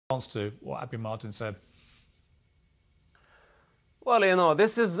To what Abby Martin said? Well, you know,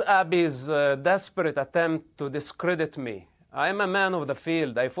 this is Abby's desperate attempt to discredit me. I'm a man of the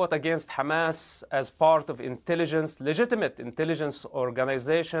field. I fought against Hamas as part of intelligence, legitimate intelligence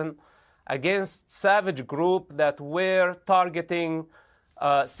organization, against savage group that were targeting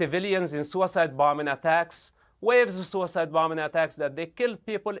civilians in suicide bombing attacks, waves of suicide bombing attacks that they killed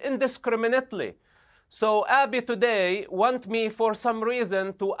people indiscriminately. So Abby today wants me for some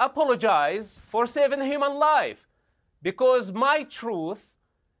reason to apologize for saving human life because my truth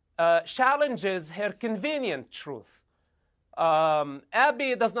challenges her convenient truth.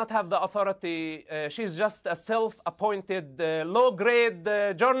 Abby does not have the authority. She's just a self-appointed low-grade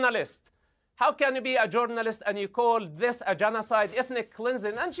journalist. How can you be a journalist and you call this a genocide, ethnic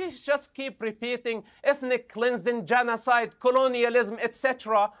cleansing? And she just keep repeating ethnic cleansing, genocide, colonialism,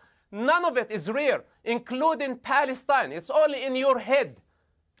 etc. None of it is real, including Palestine. It's only in your head.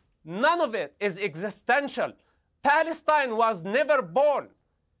 None of it is existential. Palestine was never born.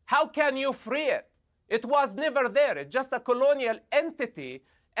 How can you free it? It was never there. It's just a colonial entity,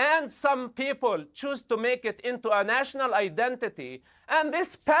 and some people choose to make it into a national identity. And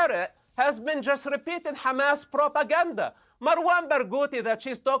this parrot has been just repeating Hamas propaganda. Marwan Barghouti that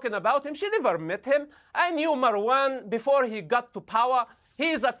she's talking about him, she never met him. I knew Marwan before he got to power.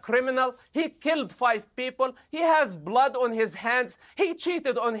 He's a criminal. He killed 5 people. He has blood on his hands. He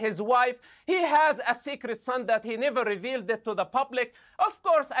cheated on his wife. He has a secret son that he never revealed it to the public. Of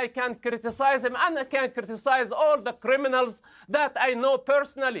course, I can criticize him, and I can criticize all the criminals that I know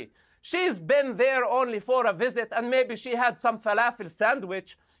personally. She's been there only for a visit, and maybe she had some falafel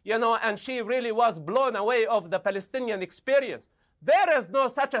sandwich, you know, and she really was blown away of the Palestinian experience. There is no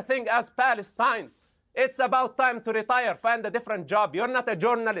such a thing as Palestine. It's about time to retire, find a different job. You're not a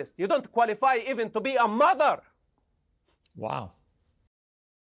journalist. You don't qualify even to be a mother. Wow.